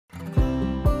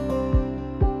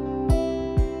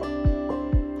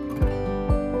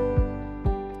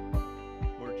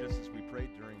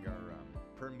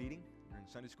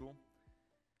School.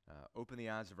 Open the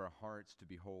eyes of our hearts to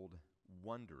behold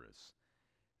wondrous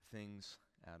things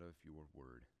out of your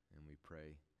word. And we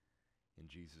pray in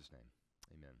Jesus' name.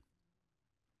 Amen.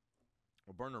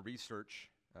 Well, Barna Research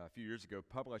a few years ago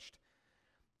published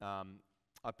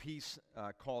a piece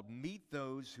called Meet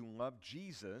Those Who Love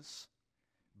Jesus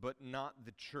But Not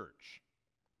the Church.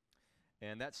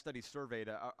 And that study surveyed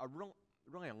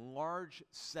really a large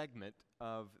segment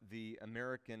of the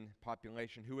American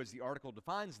population who, as the article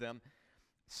defines them,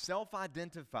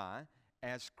 self-identify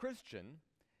as Christian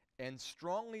and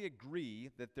strongly agree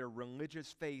that their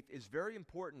religious faith is very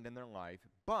important in their life,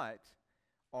 but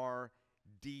are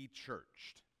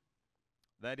de-churched.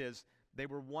 That is, they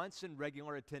were once in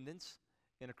regular attendance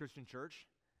in a Christian church,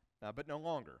 but no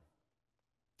longer.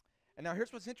 And now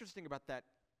here's what's interesting about that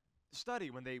study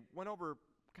when they went over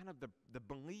kind of the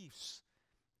beliefs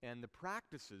and the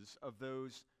practices of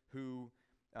those who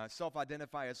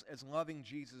self-identify as loving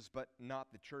Jesus but not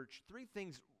the church. Three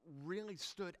things really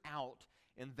stood out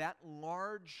in that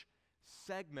large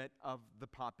segment of the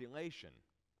population.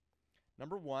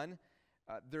 Number one,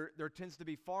 there tends to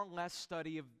be far less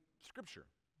study of Scripture.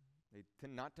 They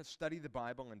tend not to study the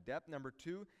Bible in depth. Number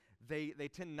two, they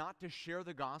tend not to share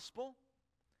the gospel.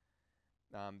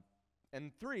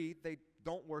 And three, they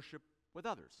don't worship with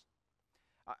others.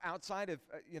 Outside of,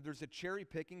 there's a cherry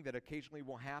picking that occasionally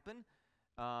will happen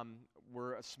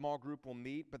where a small group will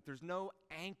meet, but there's no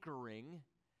anchoring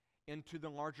into the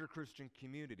larger Christian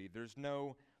community. There's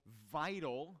no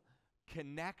vital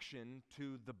connection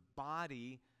to the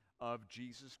body of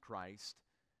Jesus Christ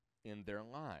in their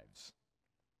lives.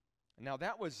 Now,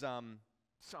 that was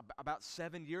about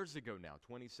 7 years ago now,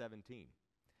 2017.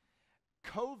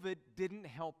 COVID didn't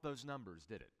help those numbers,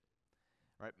 did it?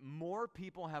 Right? More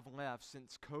people have left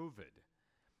since COVID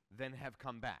than have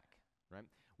come back, right?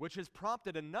 Which has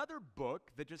prompted another book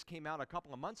that just came out a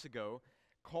couple of months ago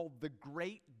called The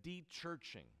Great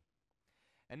De-Churching.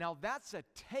 And now that's a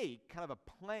take, kind of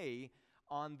a play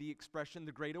on the expression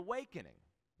the Great Awakening,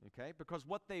 okay? Because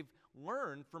what they've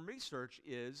learned from research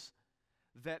is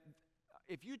that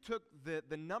if you took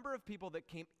the number of people that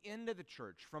came into the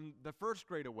church from the first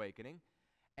Great Awakening,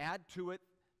 add to it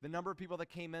the number of people that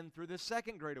came in through the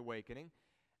second Great Awakening,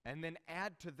 and then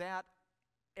add to that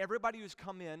everybody who's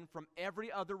come in from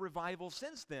every other revival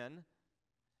since then,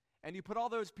 and you put all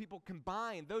those people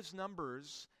combined, those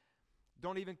numbers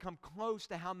don't even come close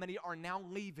to how many are now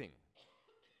leaving.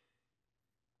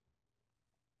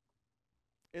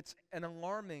 It's an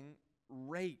alarming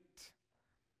rate.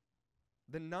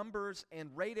 The numbers and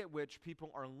rate at which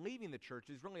people are leaving the church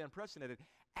is really unprecedented,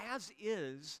 as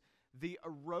is the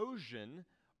erosion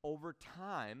over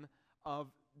time of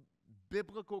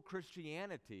biblical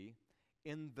Christianity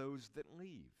in those that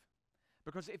leave.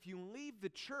 Because if you leave the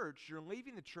church, you're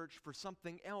leaving the church for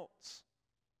something else.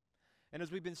 And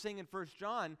as we've been seeing in 1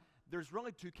 John, there's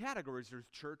really two categories. There's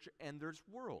church and there's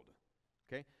world.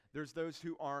 Okay? There's those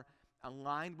who are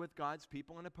aligned with God's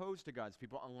people and opposed to God's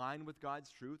people, aligned with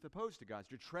God's truth, opposed to God's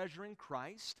truth, treasuring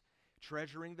Christ,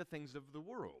 treasuring the things of the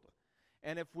world.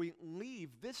 And if we leave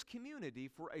this community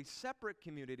for a separate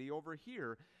community over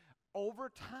here,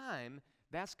 over time,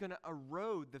 that's going to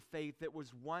erode the faith that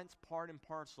was once part and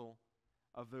parcel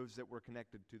of those that were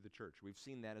connected to the church. We've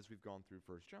seen that as we've gone through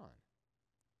 1 John.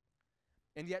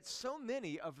 And yet so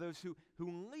many of those who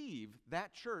leave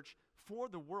that church for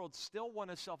the world still want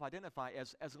to self-identify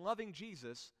as loving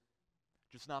Jesus,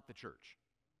 just not the church.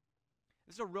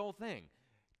 This is a real thing.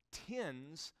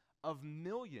 Tens of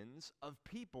millions of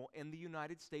people in the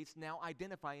United States now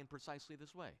identify in precisely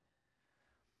this way.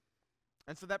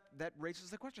 And so that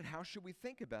raises the question, how should we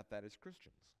think about that as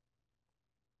Christians?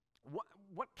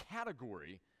 What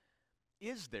category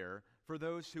is there for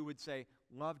those who would say,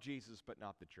 love Jesus but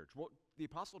not the church? Well, the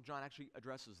Apostle John actually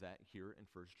addresses that here in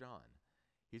 1 John.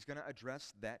 He's going to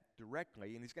address that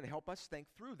directly, and he's going to help us think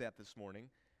through that this morning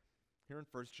here in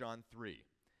 1 John 3.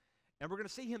 And we're going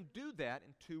to see him do that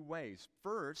in two ways.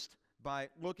 First, by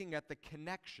looking at the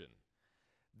connection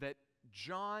that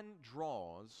John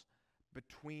draws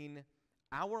between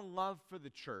our love for the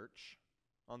church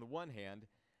on the one hand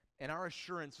and our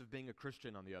assurance of being a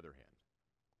Christian on the other hand.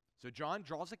 So John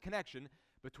draws a connection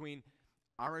between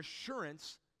our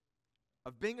assurance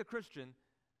of being a Christian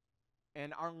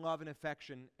and our love and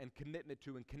affection and commitment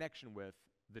to and connection with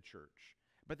the church.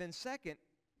 But then second,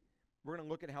 we're going to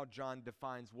look at how John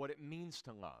defines what it means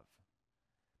to love.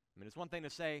 I mean, it's one thing to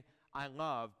say, I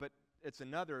love, but it's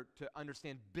another to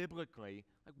understand biblically,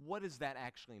 like, what does that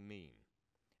actually mean?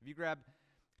 If you grab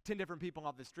 10 different people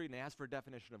off the street and they ask for a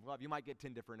definition of love, you might get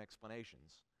 10 different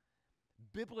explanations.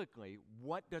 Biblically,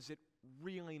 what does it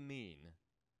really mean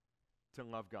to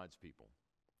love God's people,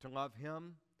 to love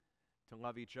Him, to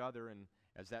love each other, and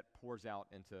as that pours out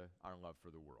into our love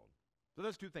for the world. So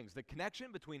those two things, the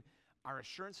connection between our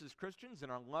assurance as Christians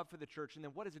and our love for the church, and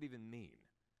then what does it even mean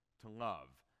to love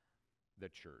the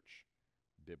church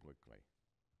biblically?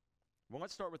 Well,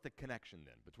 let's start with the connection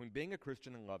then between being a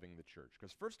Christian and loving the church.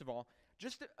 Because first of all,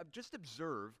 just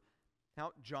observe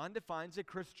how John defines a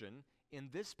Christian in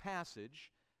this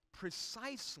passage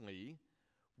precisely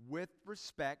with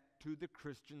respect to the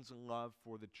Christian's love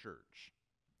for the church.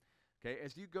 Okay,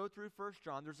 as you go through 1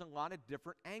 John, there's a lot of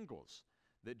different angles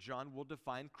that John will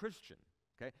define Christian.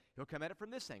 Okay, he'll come at it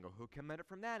from this angle, he'll come at it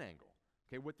from that angle.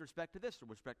 Okay, with respect to this or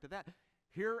with respect to that.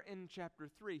 Here in chapter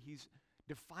 3, he's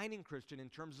defining Christian in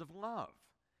terms of love,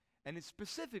 and it's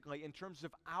specifically in terms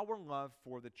of our love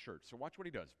for the church. So watch what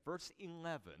he does. Verse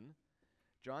 11,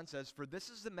 John says, "For this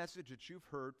is the message that you've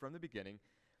heard from the beginning,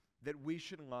 that we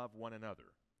should love one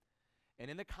another." And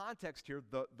in the context here,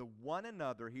 the one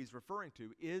another he's referring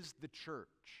to is the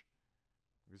church.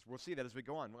 Because we'll see that as we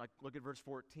go on. Look at verse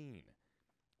 14.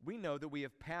 "We know that we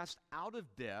have passed out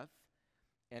of death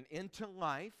and into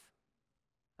life."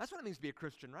 That's what it means to be a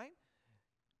Christian, right?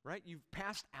 Right? You've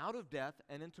passed out of death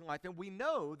and into life. And we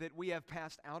know that we have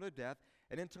passed out of death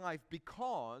and into life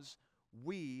because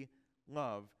we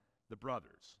love the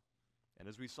brothers. And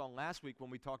as we saw last week when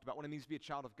we talked about what it means to be a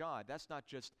child of God, that's not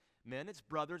just men, it's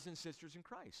brothers and sisters in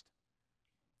Christ.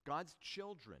 God's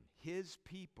children, His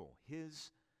people,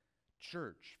 His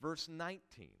church. Verse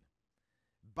 19,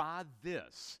 "By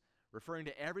this," referring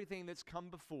to everything that's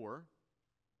come before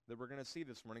that we're going to see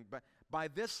this morning, but by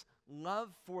this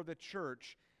love for the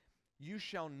church, you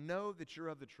shall know that you're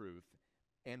of the truth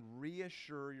and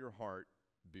reassure your heart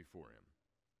before Him.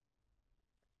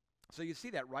 So you see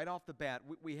that right off the bat,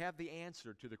 we have the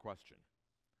answer to the question.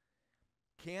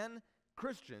 Can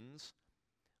Christians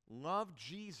love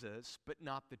Jesus but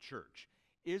not the church?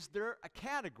 Is there a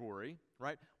category,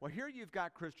 right? Well, here you've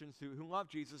got Christians who love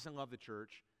Jesus and love the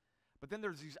church, but then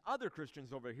there's these other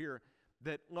Christians over here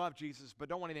that love Jesus but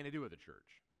don't want anything to do with the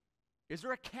church. Is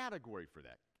there a category for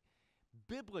that?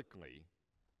 Biblically,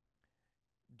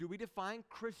 do we define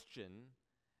Christian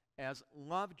as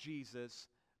love Jesus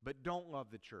but don't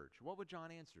love the church? What would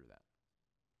John answer to that?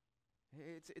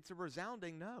 It's a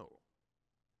resounding no.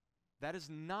 That is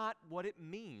not what it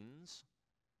means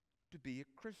to be a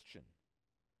Christian.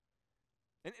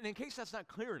 And in case that's not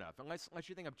clear enough, unless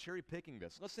you think I'm cherry picking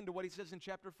this, listen to what he says in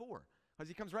chapter 4, because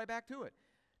he comes right back to it.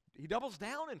 He doubles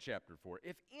down in chapter 4.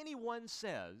 "If anyone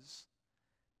says,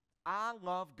 'I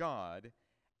love God,'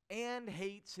 and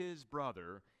hates his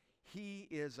brother, he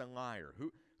is a liar.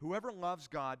 Whoever loves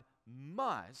God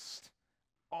must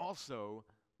also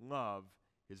love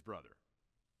his brother."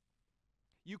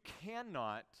 You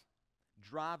cannot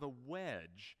drive a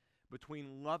wedge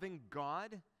between loving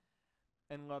God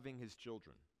and loving His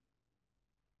children.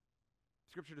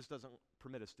 Scripture just doesn't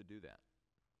permit us to do that.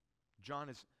 John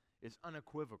is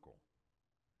unequivocal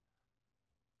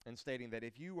in stating that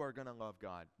if you are going to love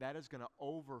God, that is going to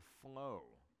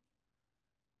overflow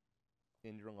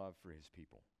in your love for His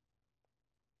people.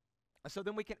 So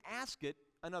then we can ask it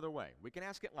another way. We can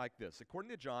ask it like this. According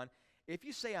to John, if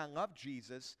you say, "I love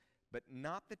Jesus, but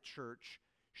not the church,"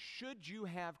 should you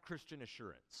have Christian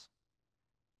assurance?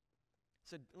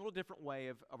 It's a little different way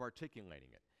of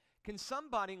articulating it. Can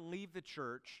somebody leave the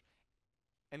church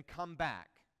and come back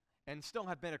and still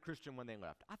have been a Christian when they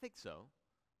left? I think so.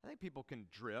 I think people can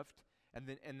drift and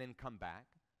then come back.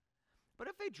 But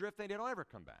if they drift, they don't ever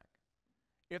come back.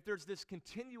 If there's this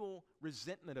continual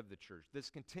resentment of the church, this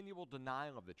continual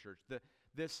denial of the church,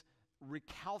 this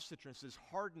recalcitrance, this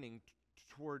hardening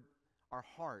toward our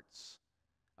hearts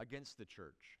against the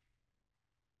church,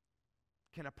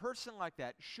 should a person like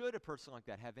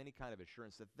that have any kind of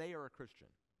assurance that they are a Christian?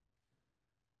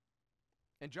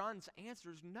 And John's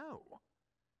answer is no.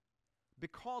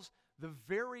 Because the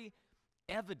very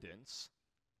evidence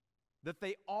that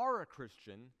they are a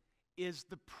Christian is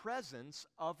the presence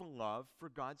of love for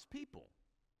God's people.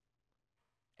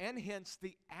 And hence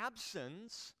the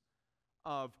absence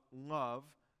of love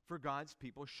for God's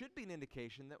people should be an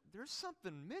indication that there's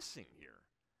something missing here.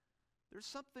 There's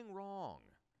something wrong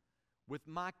with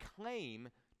my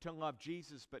claim to love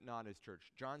Jesus but not His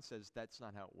church. John says that's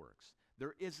not how it works.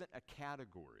 There isn't a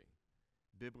category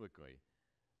biblically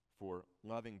for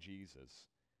loving Jesus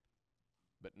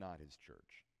but not His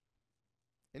church.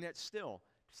 And yet still,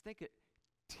 just think it,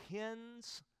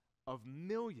 tens of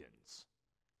millions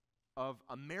of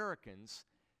Americans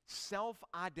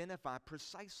self-identify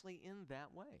precisely in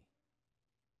that way.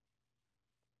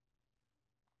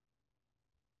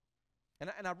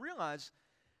 And I realize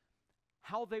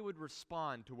how they would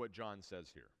respond to what John says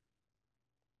here.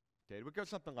 Okay, it would go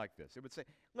something like this. It would say,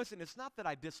 listen, it's not that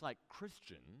I dislike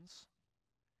Christians.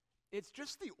 It's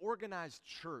just the organized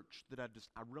church that I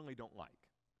really don't like.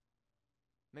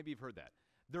 Maybe you've heard that.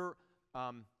 They're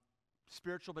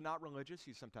spiritual but not religious.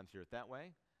 You sometimes hear it that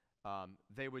way.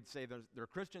 They would say they're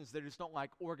Christians, they just don't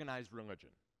like organized religion.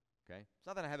 Okay? It's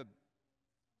not that I have a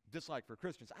dislike for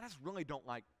Christians. I just really don't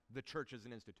like the church as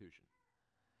an institution.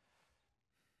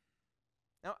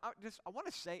 Now, I want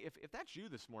to say, if that's you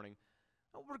this morning,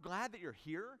 we're glad that you're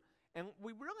here, and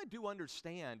we really do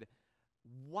understand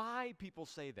why people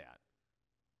say that.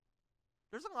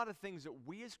 There's a lot of things that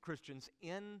we as Christians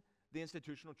in the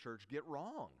institutional church get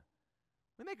wrong.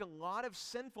 We make a lot of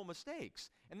sinful mistakes,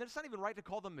 and it's not even right to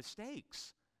call them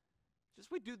mistakes. It's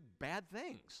just we do bad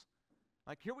things.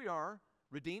 Like here we are,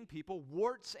 redeemed people,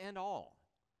 warts and all.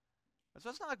 So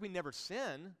it's not like we never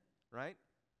sin, right?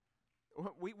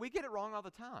 We get it wrong all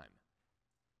the time.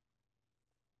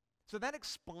 So that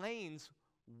explains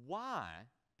why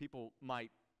people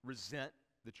might resent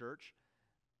the church.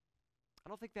 I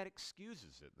don't think that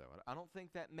excuses it, though. I don't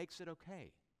think that makes it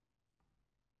okay.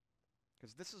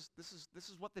 Because this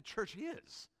is what the church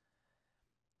is,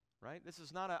 right? This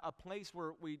is not a place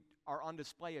where we are on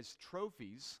display as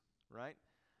trophies, right?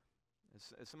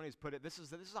 As somebody's put it, this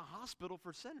is a hospital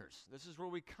for sinners. This is where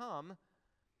we come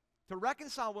to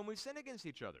reconcile when we sin against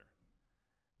each other.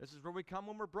 This is where we come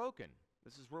when we're broken.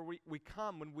 This is where we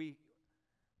come when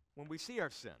we see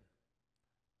our sin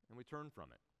and we turn from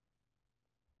it.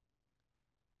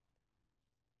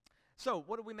 So,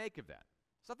 what do we make of that?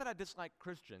 It's not that I dislike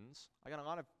Christians. I got a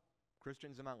lot of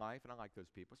Christians in my life, and I like those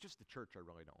people. It's just the church I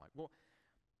really don't like. Well,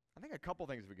 I think a couple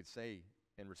things we could say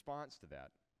in response to that,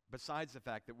 besides the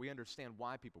fact that we understand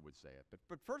why people would say it.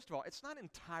 But first of all, it's not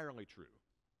entirely true.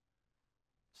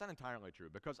 It's not entirely true,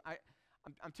 because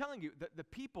I'm telling you that the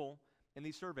people in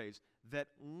these surveys that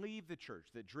leave the church,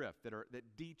 that drift, that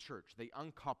de-church, they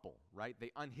uncouple, right?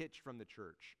 They unhitch from the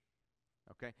church,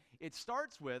 okay? It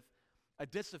starts with a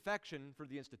disaffection for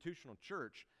the institutional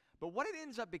church, but what it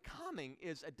ends up becoming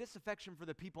is a disaffection for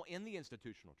the people in the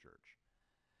institutional church.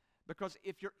 Because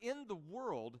if you're in the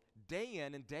world day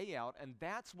in and day out, and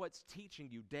that's what's teaching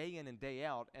you day in and day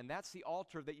out, and that's the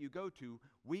altar that you go to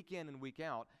week in and week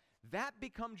out, that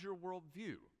becomes your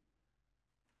worldview.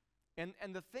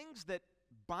 And the things that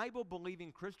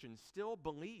Bible-believing Christians still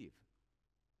believe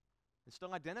and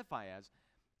still identify as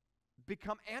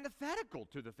become antithetical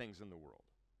to the things in the world.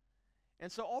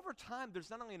 And so over time, there's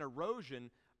not only an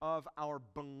erosion of our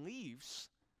beliefs,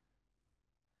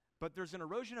 but there's an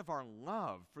erosion of our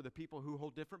love for the people who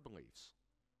hold different beliefs.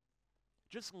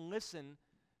 Just listen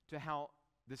to how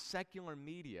the secular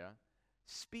media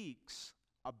speaks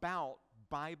about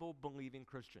Bible-believing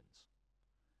Christians.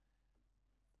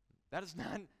 That's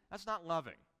not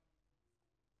loving.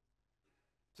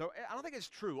 So I don't think it's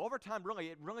true. Over time,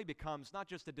 it really becomes not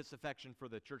just a disaffection for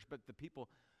the church, but the people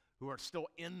who are still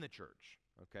in the church,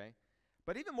 okay?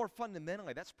 But even more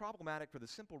fundamentally, that's problematic for the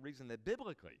simple reason that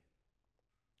biblically,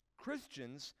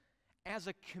 Christians as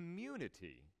a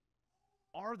community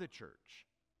are the church.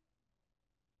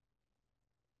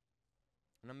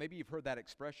 Now, maybe you've heard that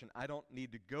expression, I don't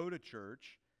need to go to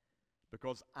church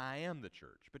because I am the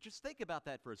church. But just think about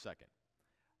that for a second.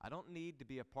 I don't need to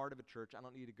be a part of a church. I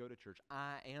don't need to go to church.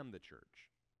 I am the church.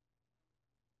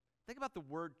 Think about the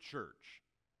word church.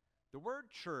 The word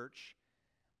church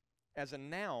as a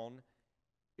noun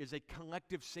is a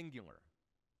collective singular.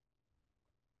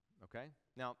 Okay?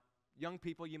 Now, young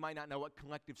people, you might not know what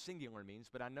collective singular means,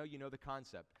 but I know you know the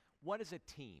concept. What is a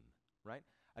team, right?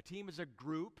 A team is a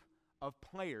group of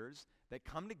players that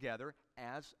come together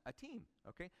as a team,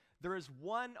 okay? There's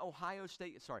one The Ohio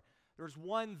State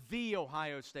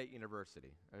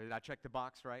University. Did I check the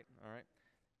box right?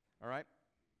 All right.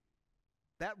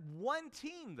 That one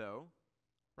team, though,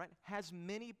 right, has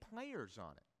many players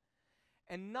on it.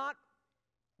 And not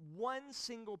one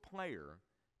single player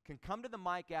can come to the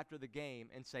mic after the game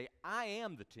and say, I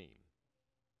am the team.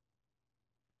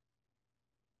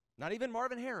 Not even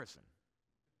Marvin Harrison.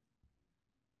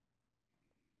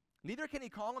 Neither can he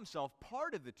call himself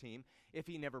part of the team if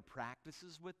he never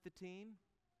practices with the team,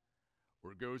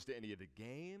 or goes to any of the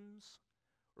games,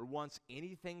 or wants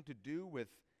anything to do with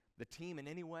the team in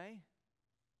any way.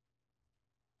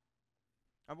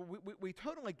 I mean, we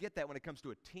totally get that when it comes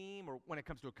to a team, or when it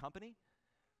comes to a company,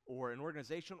 or an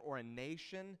organization, or a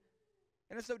nation.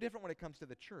 And it's no different when it comes to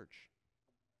the church.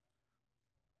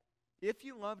 If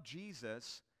you love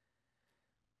Jesus,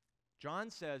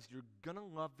 John says you're going to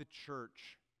love the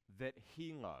church that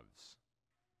he loves,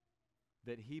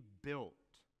 that he built,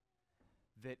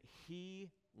 that he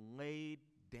laid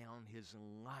down his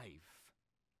life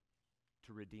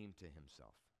to redeem to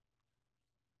himself.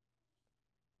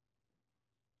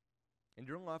 And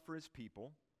your love for his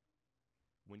people,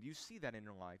 when you see that in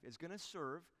your life, is going to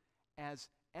serve as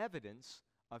evidence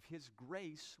of his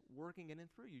grace working in and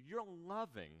through you. You're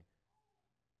loving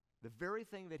the very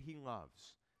thing that he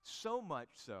loves, so much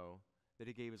so that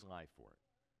he gave his life for it.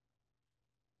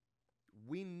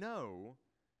 We know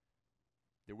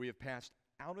that we have passed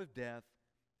out of death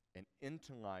and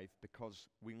into life because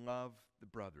we love the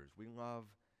brothers. We love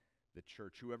the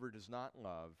church. Whoever does not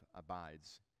love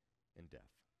abides in death.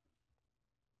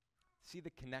 See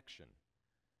the connection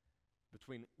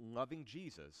between loving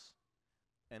Jesus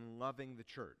and loving the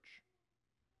church.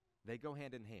 They go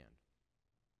hand in hand.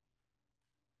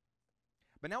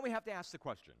 But now we have to ask the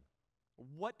question,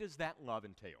 what does that love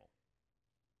entail?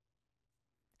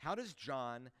 How does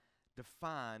John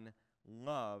define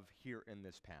love here in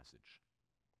this passage?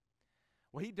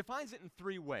 Well, he defines it in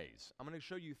three ways. I'm going to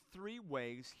show you three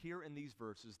ways here in these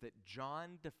verses that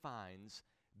John defines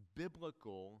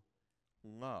biblical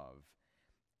love.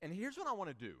 And here's what I want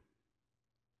to do.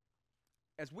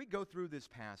 As we go through this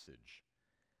passage,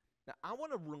 now I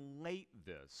want to relate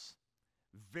this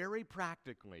very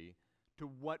practically to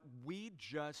what we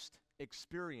just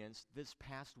experienced this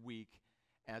past week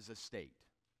as a state.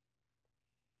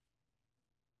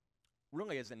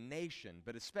 Really as a nation,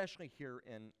 but especially here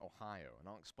in Ohio. And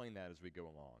I'll explain that as we go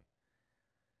along.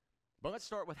 But let's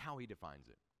start with how he defines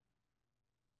it.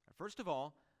 First of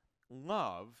all,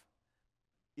 love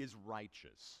is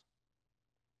righteous.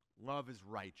 Love is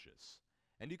righteous.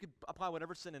 And you could apply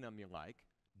whatever synonym you like.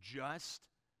 Just,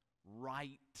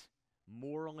 right,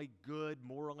 morally good,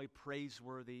 morally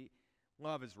praiseworthy.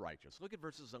 Love is righteous. Look at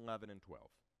verses 11 and 12.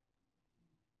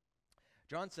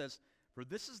 John says, "For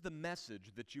this is the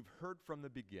message that you've heard from the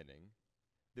beginning,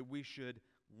 that we should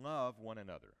love one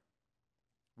another.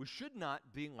 We should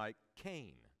not be like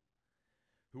Cain,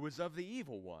 who was of the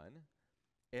evil one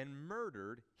and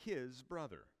murdered his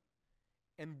brother.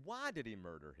 And why did he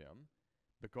murder him?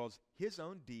 Because his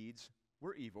own deeds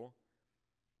were evil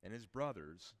and his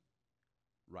brother's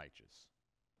righteous."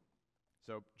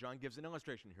 So John gives an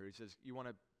illustration here. He says, you want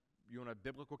a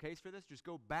biblical case for this? Just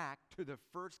go back to the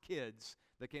first kids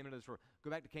that came into this world.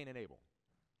 Go back to Cain and Abel,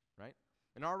 right?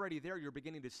 And already there you're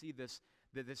beginning to see this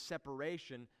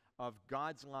separation of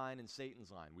God's line and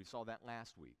Satan's line. We saw that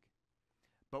last week.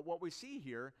 But what we see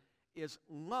here is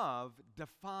love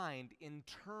defined in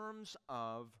terms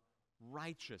of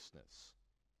righteousness.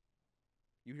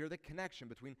 You hear the connection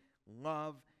between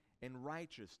love and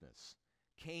righteousness.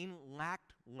 Cain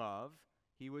lacked love.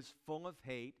 He was full of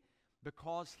hate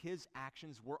because his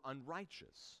actions were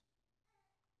unrighteous,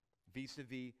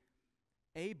 vis-a-vis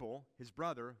Abel, his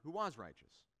brother, who was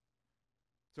righteous.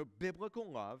 So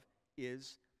biblical love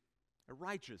is a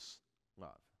righteous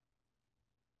love.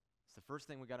 It's the first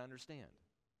thing we got to understand.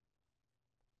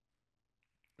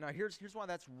 Now here's why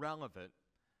that's relevant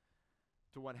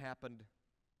to what happened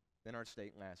in our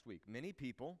state last week. Many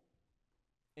people,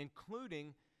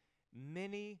 including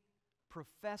many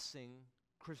professing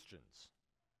Christians,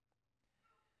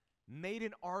 made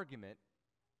an argument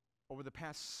over the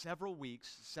past several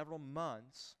weeks, several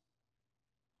months,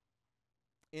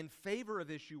 in favor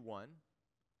of issue one,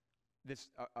 this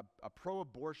a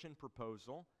pro-abortion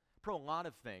proposal, pro a lot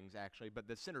of things actually, but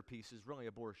the centerpiece is really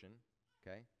abortion,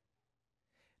 okay?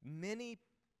 Many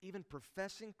even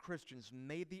professing Christians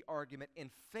made the argument in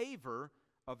favor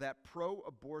of that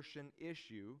pro-abortion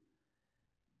issue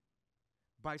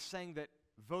by saying that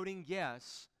voting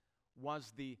yes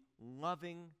was the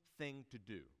loving thing to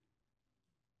do.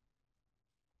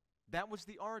 That was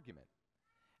the argument.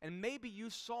 And maybe you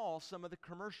saw some of the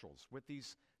commercials with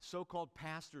these so-called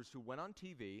pastors who went on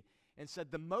TV and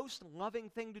said the most loving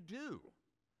thing to do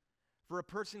for a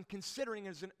person considering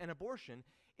an abortion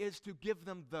is to give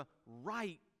them the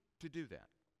right to do that.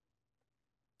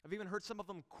 I've even heard some of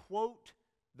them quote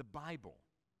the Bible,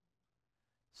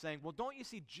 saying, well, don't you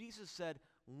see Jesus said,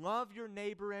 love your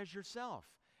neighbor as yourself.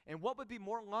 And what would be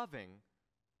more loving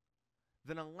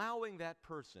than allowing that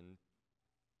person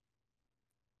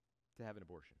to have an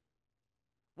abortion?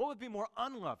 What would be more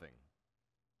unloving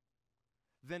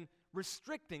than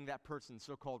restricting that person's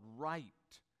so-called right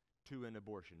to an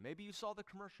abortion? Maybe you saw the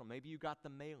commercial. Maybe you got the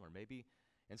mailer. Maybe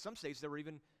in some states there were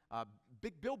even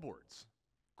big billboards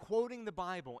quoting the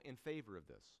Bible in favor of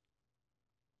this.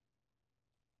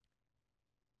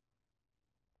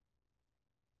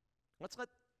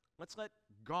 Let's let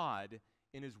God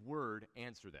in His Word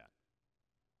answer that.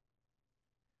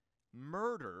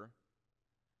 Murder,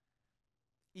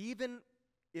 even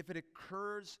if it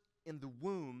occurs in the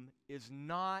womb is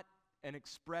not an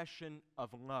expression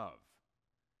of love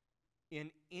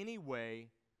in any way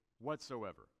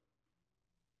whatsoever.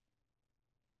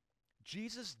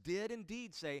 Jesus did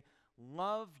indeed say,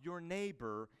 love your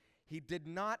neighbor. He did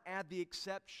not add the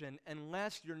exception,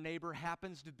 unless your neighbor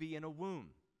happens to be in a womb.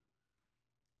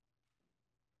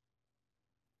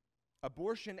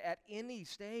 Abortion at any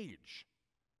stage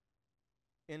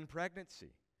in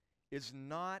pregnancy is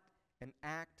not an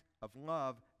act of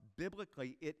love.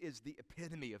 Biblically, it is the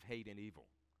epitome of hate and evil.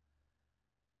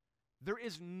 There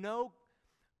is no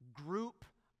group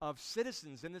of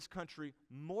citizens in this country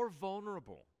more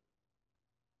vulnerable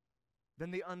than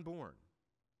the unborn.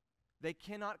 They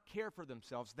cannot care for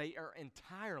themselves. They are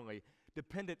entirely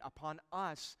dependent upon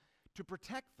us to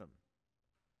protect them.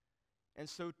 And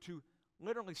so to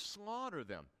literally slaughter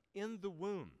them in the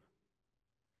womb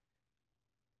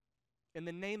in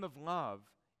the name of love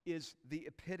is the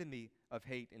epitome of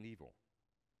hate and evil.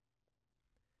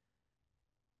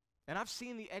 And I've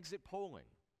seen the exit polling.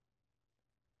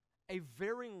 A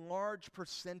very large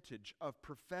percentage of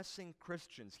professing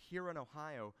Christians here in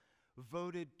Ohio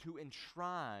voted to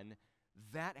enshrine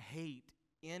that hate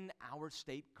in our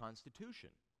state constitution.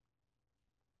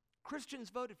 Christians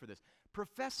voted for this,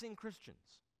 professing Christians.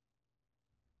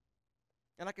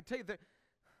 And I can tell you that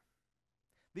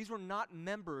these were not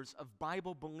members of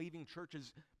Bible-believing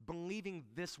churches believing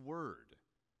this word.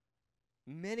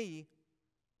 Many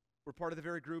were part of the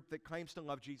very group that claims to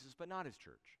love Jesus, but not his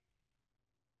church.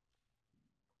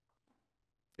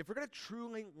 If we're going to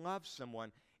truly love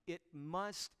someone, it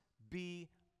must be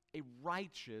a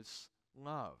righteous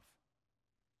love.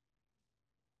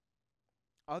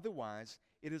 Otherwise,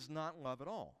 it is not love at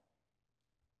all.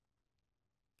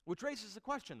 Which raises the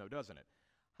question, though, doesn't it?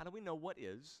 How do we know what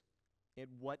is and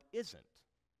what isn't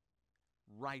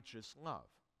righteous love?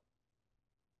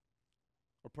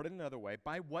 Or put it another way,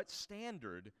 by what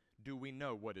standard do we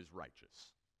know what is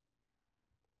righteous?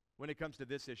 When it comes to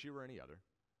this issue or any other.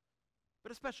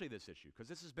 But especially this issue, because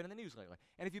this has been in the news lately.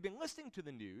 And if you've been listening to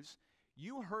the news,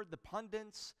 you heard the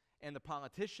pundits and the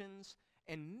politicians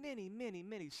and many, many,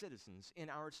 many citizens in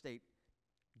our state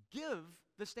give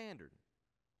the standard.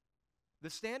 The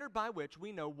standard by which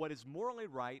we know what is morally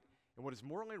right and what is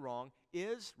morally wrong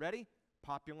is, ready?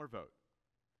 Popular vote.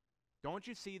 Don't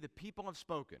you see, the people have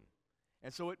spoken,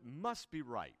 and so it must be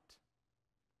right.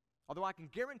 Although I can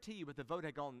guarantee you if the vote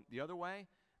had gone the other way,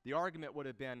 the argument would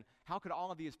have been, how could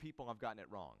all of these people have gotten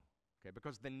it wrong? Okay,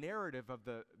 because the narrative of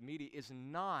the media is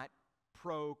not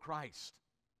pro-Christ.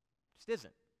 It just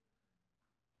isn't.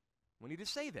 We need to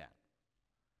say that.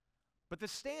 But the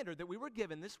standard that we were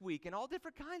given this week in all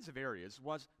different kinds of areas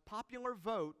was popular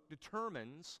vote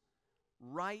determines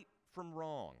right from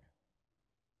wrong.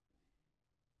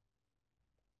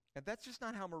 And that's just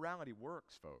not how morality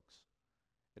works, folks.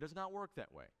 It does not work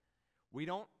that way. We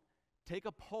don't take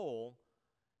a poll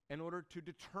in order to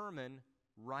determine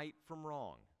right from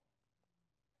wrong.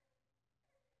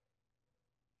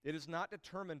 It is not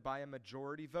determined by a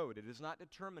majority vote. It is not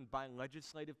determined by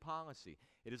legislative policy.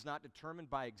 It is not determined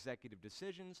by executive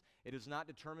decisions. It is not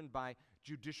determined by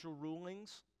judicial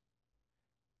rulings.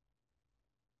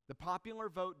 The popular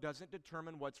vote doesn't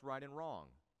determine what's right and wrong.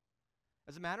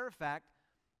 As a matter of fact,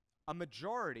 a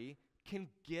majority can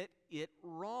get it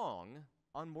wrong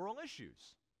on moral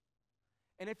issues.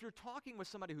 And if you're talking with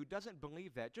somebody who doesn't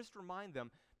believe that, just remind them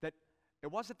that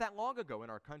it wasn't that long ago in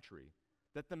our country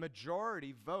that the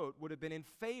majority vote would have been in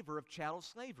favor of chattel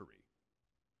slavery.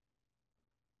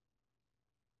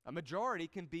 A majority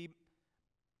can be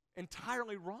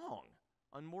entirely wrong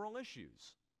on moral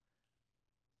issues.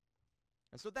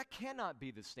 And so that cannot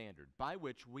be the standard by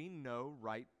which we know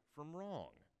right from wrong.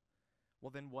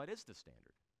 Well, then what is the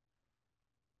standard?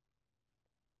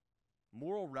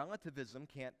 Moral relativism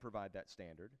can't provide that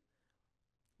standard.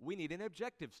 We need an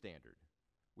objective standard.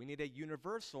 We need a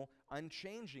universal,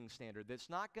 unchanging standard that's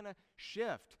not going to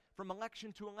shift from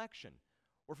election to election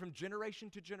or from generation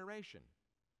to generation.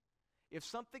 If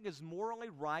something is morally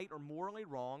right or morally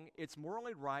wrong, it's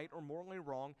morally right or morally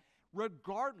wrong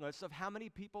regardless of how many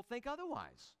people think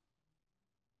otherwise.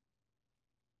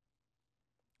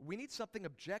 We need something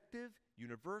objective,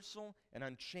 universal, and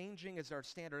unchanging as our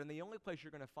standard. And the only place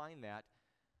you're going to find that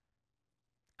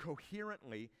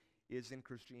coherently is in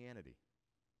Christianity.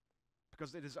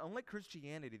 Because it is only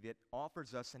Christianity that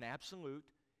offers us an absolute,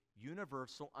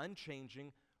 universal,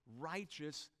 unchanging,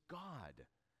 righteous God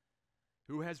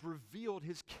who has revealed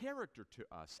his character to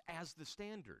us as the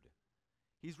standard.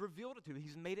 He's revealed it to us.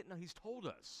 He's made it known. He's told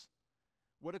us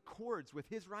what accords with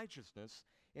his righteousness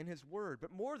in his word.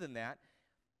 But more than that,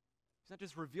 he's not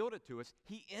just revealed it to us,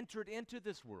 he entered into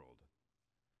this world.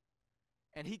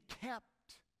 And he kept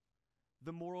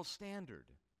the moral standard.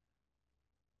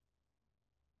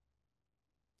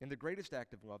 In the greatest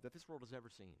act of love that this world has ever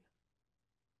seen.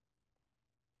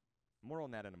 More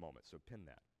on that in a moment, so pin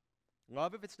that.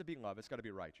 Love, if it's to be love, it's got to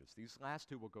be righteous. These last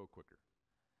two will go quicker.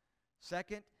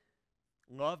 Second,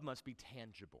 love must be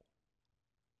tangible.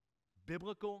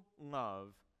 Biblical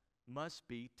love must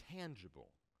be tangible.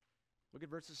 Look at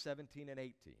verses 17 and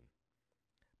 18.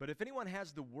 But if anyone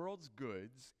has the world's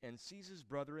goods and sees his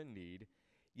brother in need,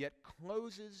 yet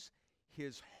closes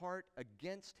his heart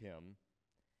against him,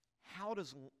 how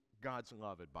does God's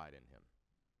love abide in him?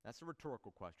 That's a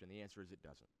rhetorical question. The answer is it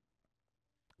doesn't.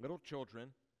 Little children,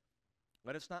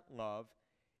 let us not love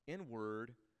in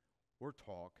word or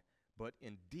talk, but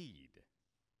in deed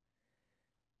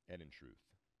and in truth.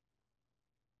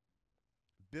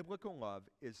 Biblical love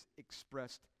is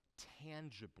expressed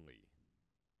tangibly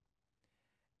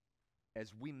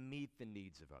as we meet the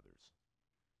needs of others.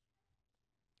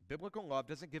 Biblical love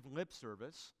doesn't give lip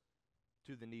service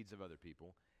to the needs of other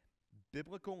people.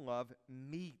 Biblical love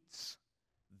meets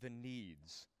the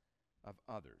needs of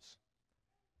others.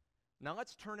 Now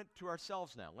let's turn it to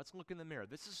ourselves now. Let's look in the mirror.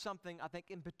 This is something I think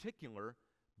in particular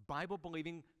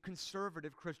Bible-believing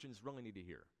conservative Christians really need to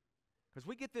hear. Because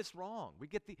we get this wrong. We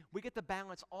get the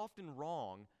balance often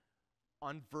wrong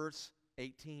on verse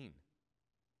 18.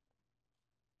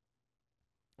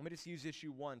 Let me just use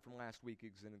issue 1 from last week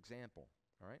as an example.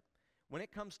 All right? When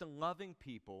it comes to loving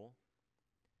people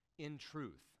in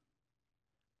truth,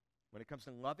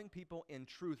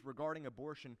 regarding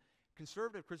abortion,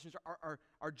 conservative Christians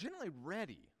are generally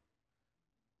ready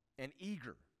and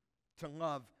eager to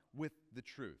love with the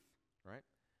truth, right?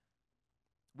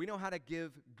 We know how to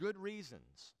give good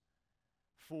reasons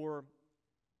for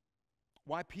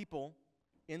why people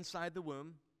inside the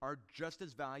womb are just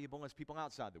as valuable as people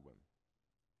outside the womb.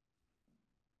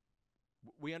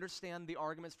 We understand the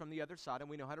arguments from the other side, and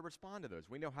we know how to respond to those.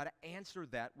 We know how to answer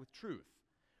that with truth.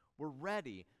 We're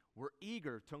ready. We're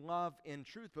eager to love in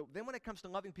truth. But then when it comes to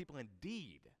loving people in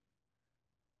deed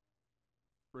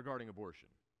regarding abortion,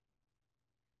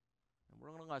 and we're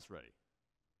a little less ready.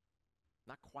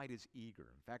 Not quite as eager.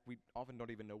 In fact, we often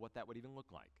don't even know what that would even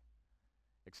look like,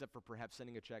 except for perhaps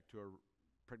sending a check to a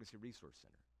pregnancy resource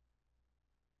center.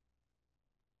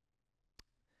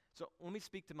 So let me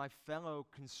speak to my fellow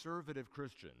conservative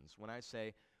Christians when I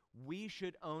say we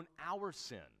should own our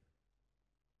sin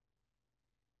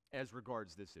as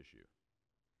regards this issue.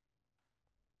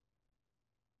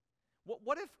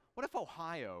 What if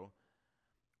Ohio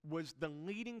was the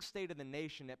leading state of the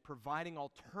nation at providing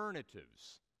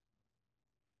alternatives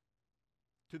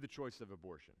to the choice of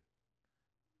abortion?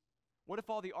 What if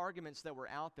all the arguments that were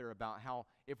out there about how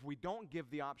if we don't give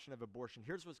the option of abortion,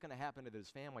 here's what's going to happen to this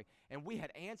family, and we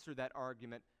had answered that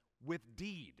argument with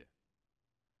deed?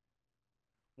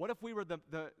 What if we were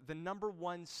the number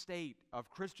one state of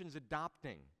Christians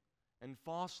adopting and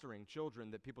fostering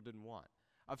children that people didn't want,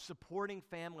 of supporting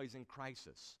families in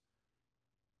crisis?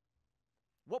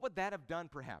 What would that have done,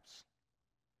 perhaps,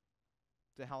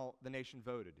 to how the nation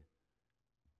voted,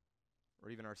 or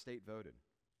even our state voted?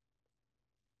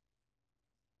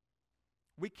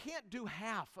 We can't do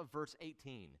half of verse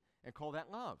 18 and call that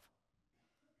love.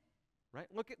 Right?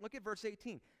 Look at verse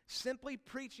 18. Simply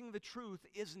preaching the truth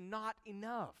is not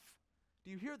enough.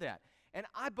 Do you hear that? And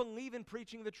I believe in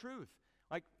preaching the truth.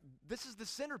 Like, this is the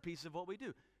centerpiece of what we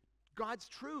do. God's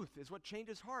truth is what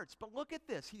changes hearts. But look at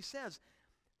this. He says,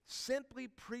 simply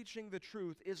preaching the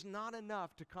truth is not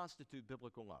enough to constitute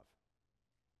biblical love.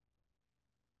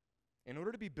 In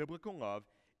order to be biblical love,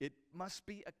 it must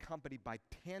be accompanied by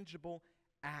tangible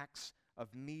acts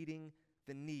of meeting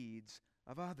the needs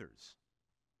of others.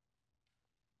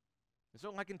 And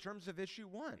so, like in terms of issue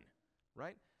 1,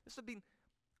 right? This would be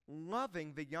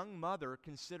loving the young mother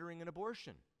considering an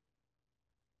abortion.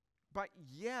 But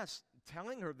yes,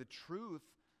 telling her the truth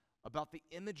about the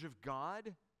image of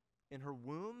God in her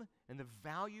womb and the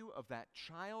value of that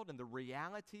child and the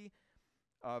reality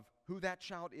of who that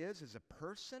child is as a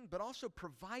person, but also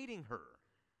providing her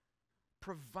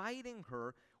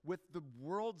with the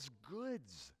world's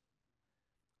goods.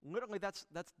 Literally, that's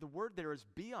the word there is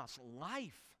bios,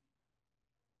 life,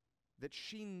 that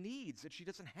she needs, that she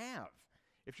doesn't have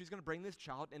if she's going to bring this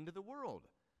child into the world.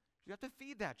 You have to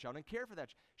feed that child and care for that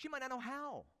child. She might not know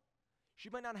how.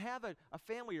 She might not have a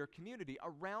family or community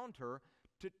around her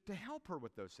to help her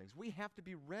with those things. We have to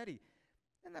be ready.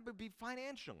 And that would be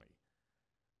financially.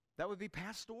 That would be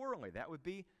pastorally. That would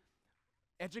be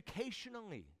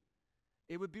educationally.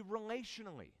 It would be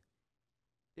relationally.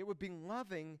 It would be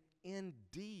loving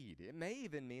indeed. It may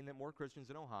even mean that more Christians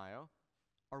in Ohio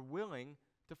are willing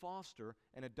to foster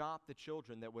and adopt the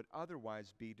children that would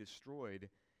otherwise be destroyed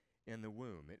in the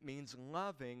womb. It means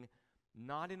loving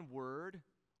not in word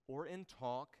or in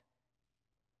talk,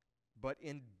 but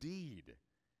in deed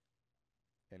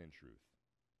and in truth.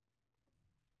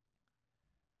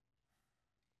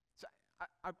 So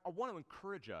I want to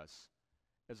encourage us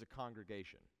as a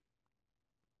congregation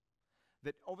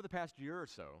that over the past year or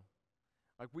so,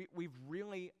 like we've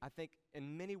really, I think,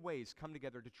 in many ways come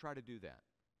together to try to do that.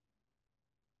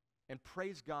 And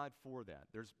praise God for that.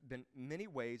 There's been many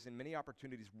ways and many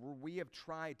opportunities where we have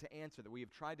tried to answer that. We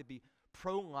have tried to be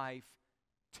pro-life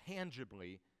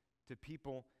tangibly to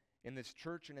people in this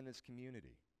church and in this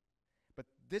community. But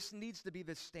this needs to be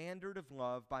the standard of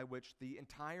love by which the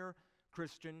entire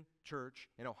Christian church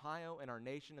in Ohio and our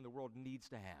nation and the world needs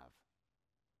to have.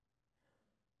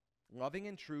 Loving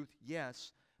in truth,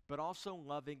 yes, but also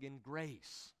loving in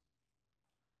grace.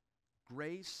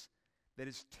 Grace that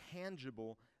is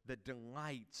tangible, that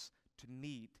delights to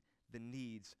meet the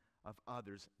needs of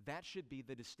others. That should be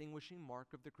the distinguishing mark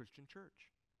of the Christian church.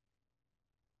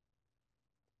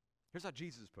 Here's how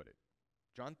Jesus put it.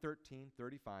 John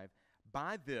 13:35.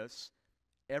 By this,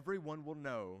 everyone will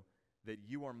know that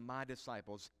you are my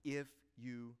disciples if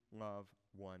you love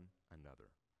one another.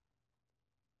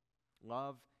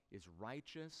 Love is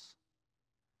righteous.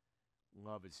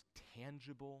 Love is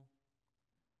tangible.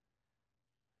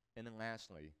 And then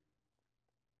lastly,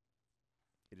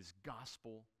 it is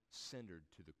gospel-centered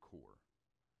to the core.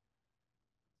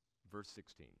 Verse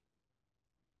 16.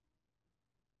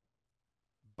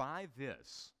 By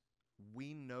this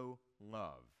we know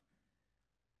love,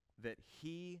 that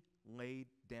he laid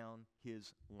down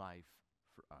his life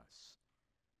for us,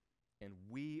 and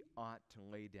we ought to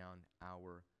lay down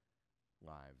our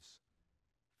lives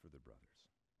for the brothers.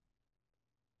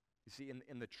 You see,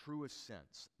 in the truest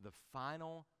sense, the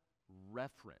final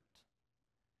referent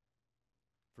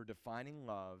for defining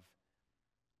love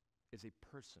is a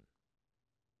person,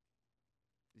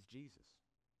 is Jesus.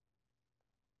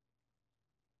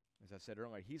 As I said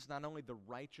earlier, he's not only the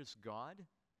righteous God,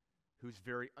 whose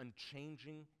very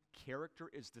unchanging character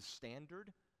is the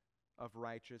standard of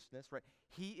righteousness, right?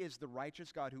 He is the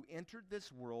righteous God who entered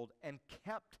this world and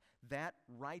kept that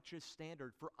righteous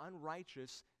standard for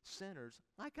unrighteous sinners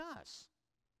like us.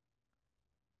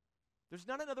 There's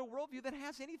not another worldview that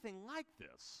has anything like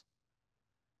this.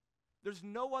 There's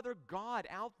no other God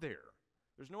out there.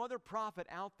 There's no other prophet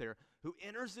out there who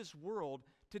enters this world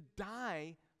to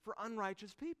die for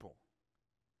unrighteous people.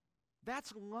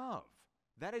 That's love.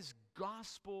 That is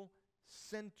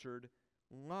gospel-centered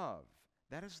love.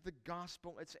 That is the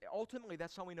gospel. Ultimately,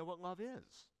 that's how we know what love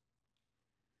is.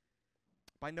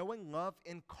 By knowing love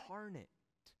incarnate,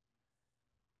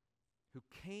 who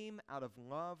came out of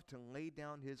love to lay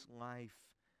down his life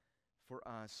for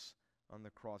us on the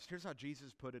cross. Here's how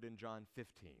Jesus put it in John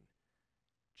 15.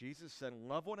 Jesus said,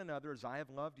 "Love one another as I have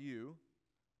loved you.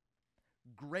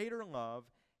 Greater love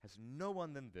has no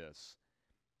one than this,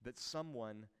 that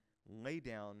someone lay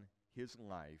down his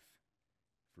life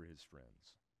for his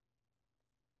friends."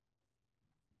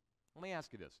 Let me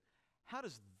ask you this. How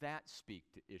does that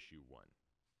speak to issue one?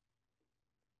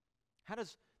 How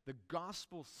does the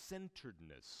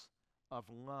gospel-centeredness of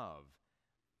love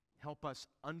help us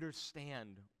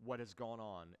understand what has gone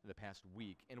on in the past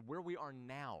week and where we are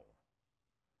now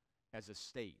as a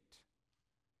state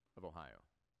of Ohio?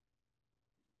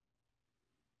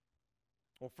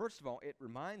 Well, first of all, it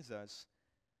reminds us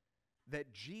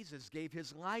that Jesus gave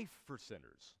his life for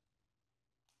sinners.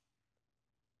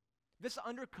 This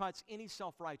undercuts any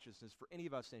self-righteousness for any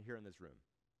of us in here in this room.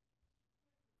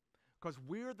 Because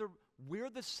we're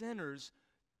the sinners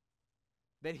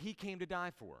that he came to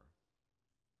die for.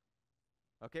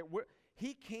 Okay,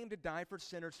 he came to die for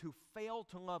sinners who fail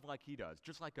to love like he does,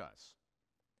 just like us.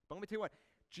 But let me tell you what,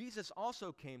 Jesus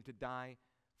also came to die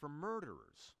for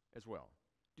murderers as well.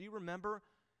 Do you remember?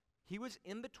 He was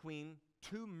in between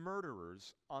two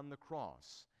murderers on the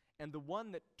cross, and the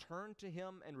one that turned to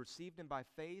him and received him by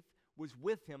faith was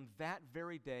with him that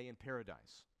very day in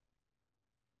paradise.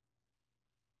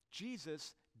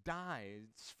 Jesus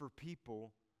dies for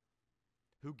people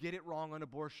who get it wrong on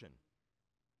abortion.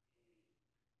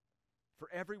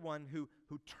 For everyone who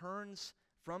turns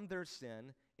from their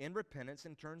sin in repentance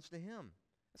and turns to him.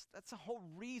 That's the whole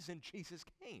reason Jesus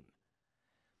came.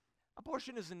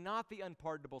 Abortion is not the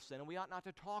unpardonable sin, and we ought not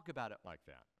to talk about it like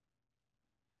that.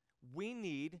 We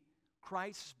need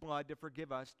Christ's blood to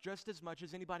forgive us just as much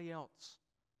as anybody else.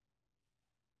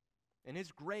 And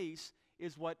his grace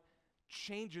is what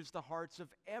changes the hearts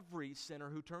of every sinner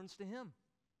who turns to him.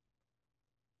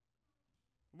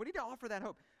 We need to offer that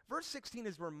hope. Verse 16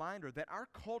 is a reminder that our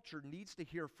culture needs to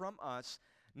hear from us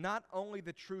not only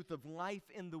the truth of life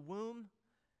in the womb,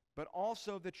 but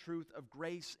also the truth of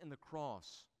grace in the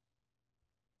cross.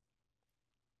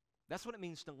 That's what it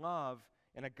means to love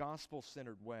in a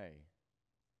gospel-centered way.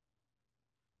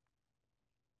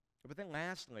 But then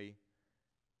lastly,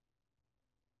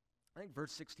 I think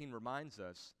verse 16 reminds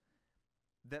us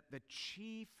that the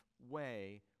chief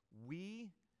way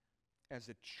we as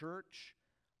a church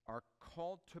are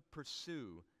called to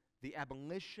pursue the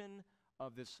abolition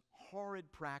of this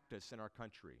horrid practice in our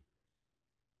country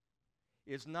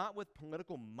is not with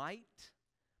political might,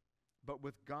 but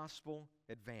with gospel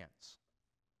advance.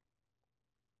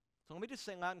 So let me just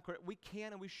say loud and clear, we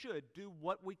can and we should do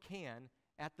what we can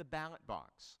at the ballot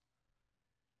box.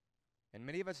 And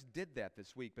many of us did that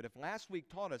this week, but if last week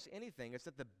taught us anything, it's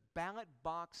that the ballot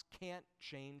box can't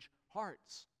change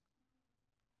hearts.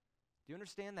 Do you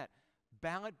understand that?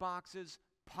 Ballot boxes,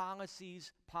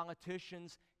 policies,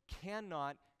 politicians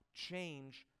cannot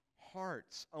change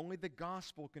hearts. Only the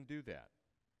gospel can do that.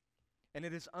 And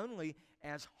it is only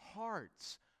as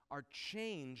hearts are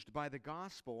changed by the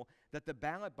gospel that the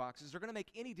ballot boxes are going to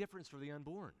make any difference for the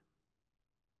unborn.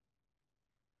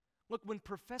 Look, when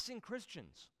professing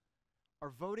Christians are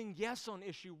voting yes on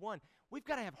issue 1, we've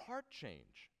got to have heart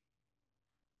change.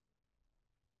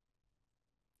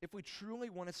 If we truly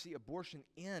want to see abortion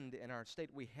end in our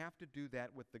state, we have to do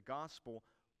that with the gospel,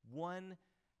 one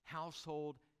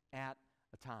household at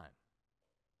a time.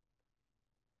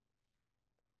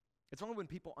 It's only when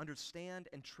people understand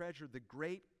and treasure the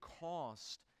great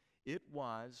cost it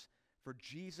was for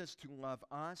Jesus to love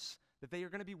us that they are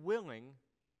going to be willing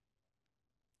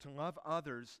to love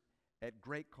others at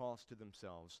great cost to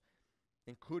themselves,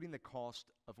 including the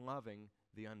cost of loving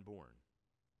the unborn.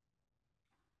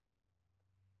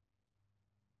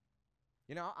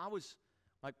 You know, I was,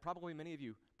 like probably many of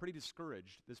you, pretty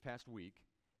discouraged this past week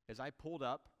as I pulled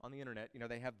up on the internet. You know,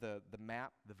 they have the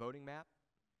map, the voting map.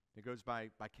 It goes by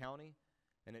county,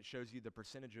 and it shows you the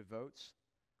percentage of votes.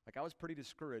 Like, I was pretty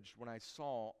discouraged when I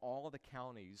saw all of the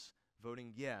counties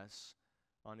voting yes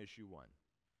on issue 1.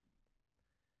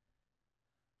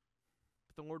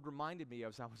 But the Lord reminded me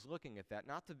as I was looking at that,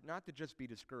 not to just be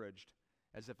discouraged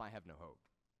as if I have no hope.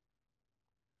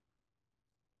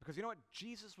 Because you know what?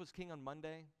 Jesus was king on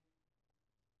Monday.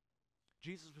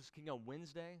 Jesus was king on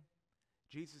Wednesday.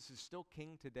 Jesus is still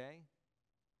king today.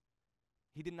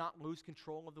 He did not lose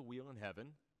control of the wheel in heaven.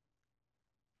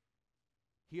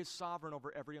 He is sovereign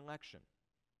over every election.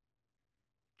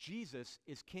 Jesus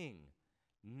is king,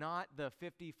 not the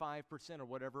 55% or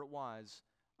whatever it was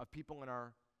of people in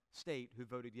our state who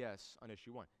voted yes on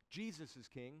issue 1. Jesus is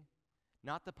king,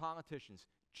 not the politicians.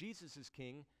 Jesus is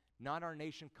king, not our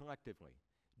nation collectively.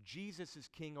 Jesus is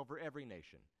king over every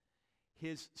nation.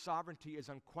 His sovereignty is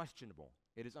unquestionable.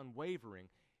 It is unwavering.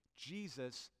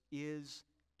 Jesus is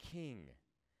king.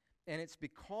 And it's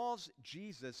because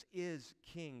Jesus is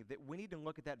king that we need to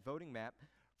look at that voting map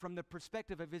from the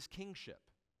perspective of his kingship.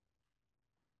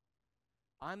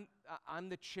 I'm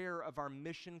the chair of our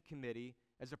mission committee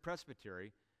as a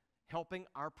presbytery, helping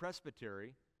our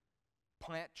presbytery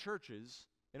plant churches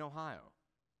in Ohio.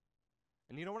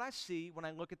 And you know what I see when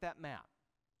I look at that map?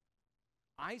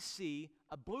 I see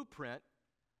a blueprint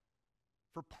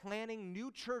for planting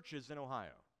new churches in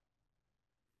Ohio.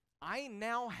 I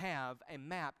now have a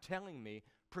map telling me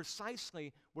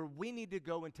precisely where we need to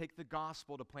go and take the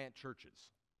gospel to plant churches.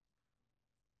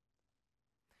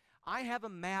 I have a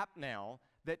map now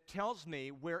that tells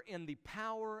me where in the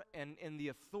power and in the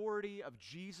authority of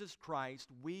Jesus Christ,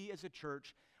 we as a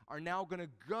church are now going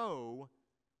to go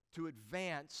to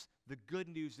advance the good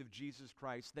news of Jesus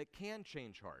Christ that can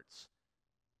change hearts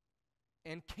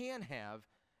and can have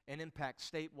an impact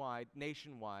statewide,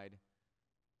 nationwide,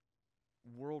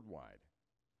 worldwide.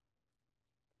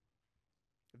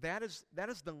 That is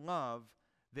the love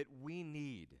that we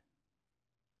need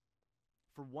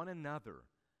for one another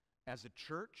as a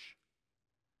church.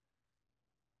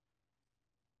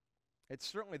 It's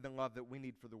certainly the love that we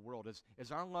need for the world,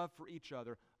 as our love for each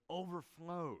other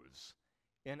overflows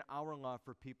in our love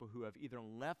for people who have either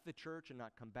left the church and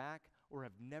not come back or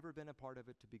have never been a part of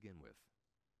it to begin with.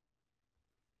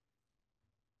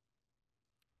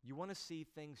 You want to see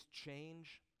things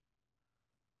change?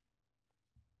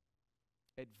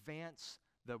 Advance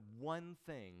the one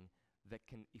thing that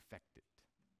can effect it,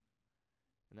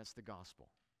 and that's the gospel,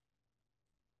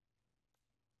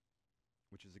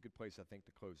 which is a good place, I think,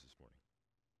 to close this morning.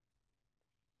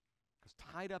 Because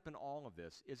tied up in all of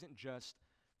this isn't just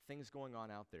things going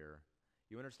on out there.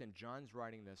 You understand, John's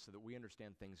writing this so that we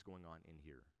understand things going on in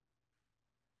here.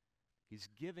 He's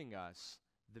giving us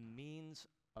the means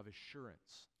of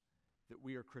assurance that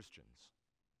we are Christians.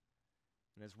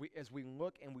 And as we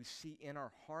look and we see in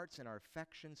our hearts, in our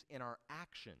affections, in our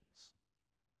actions,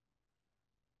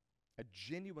 a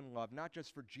genuine love, not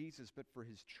just for Jesus, but for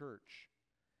his church,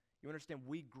 you understand,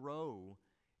 we grow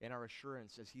in our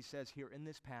assurance, as he says here in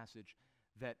this passage,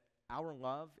 that our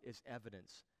love is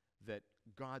evidence that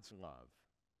God's love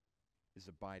is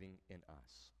abiding in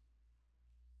us.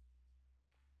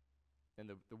 And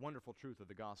the wonderful truth of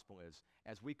the gospel is,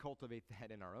 as we cultivate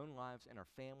that in our own lives, in our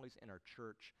families, in our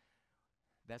church,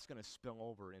 that's going to spill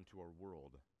over into our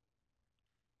world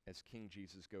as King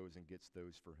Jesus goes and gets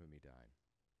those for whom he died.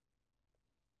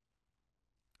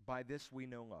 By this we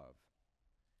know love,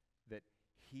 that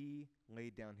he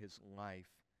laid down his life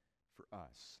for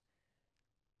us,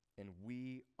 and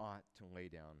we ought to lay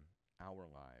down our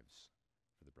lives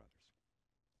for the brothers.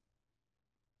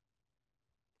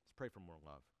 Let's pray for more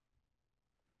love.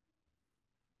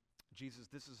 Jesus,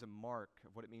 this is a mark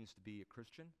of what it means to be a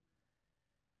Christian,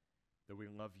 that we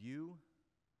love you,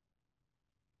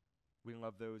 we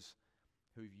love those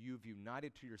who you've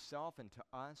united to yourself and to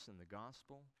us in the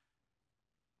gospel,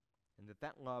 and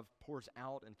that love pours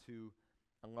out into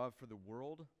a love for the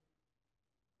world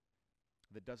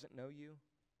that doesn't know you.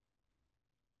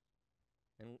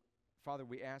 And Father,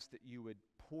 we ask that you would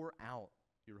pour out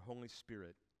your Holy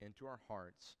Spirit into our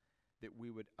hearts, that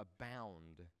we would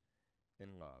abound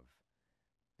in love,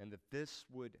 and that this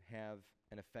would have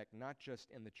an effect not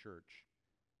just in the church,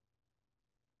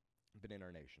 but in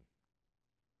our nation.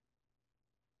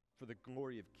 For the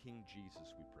glory of King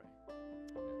Jesus, we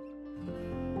pray. Amen.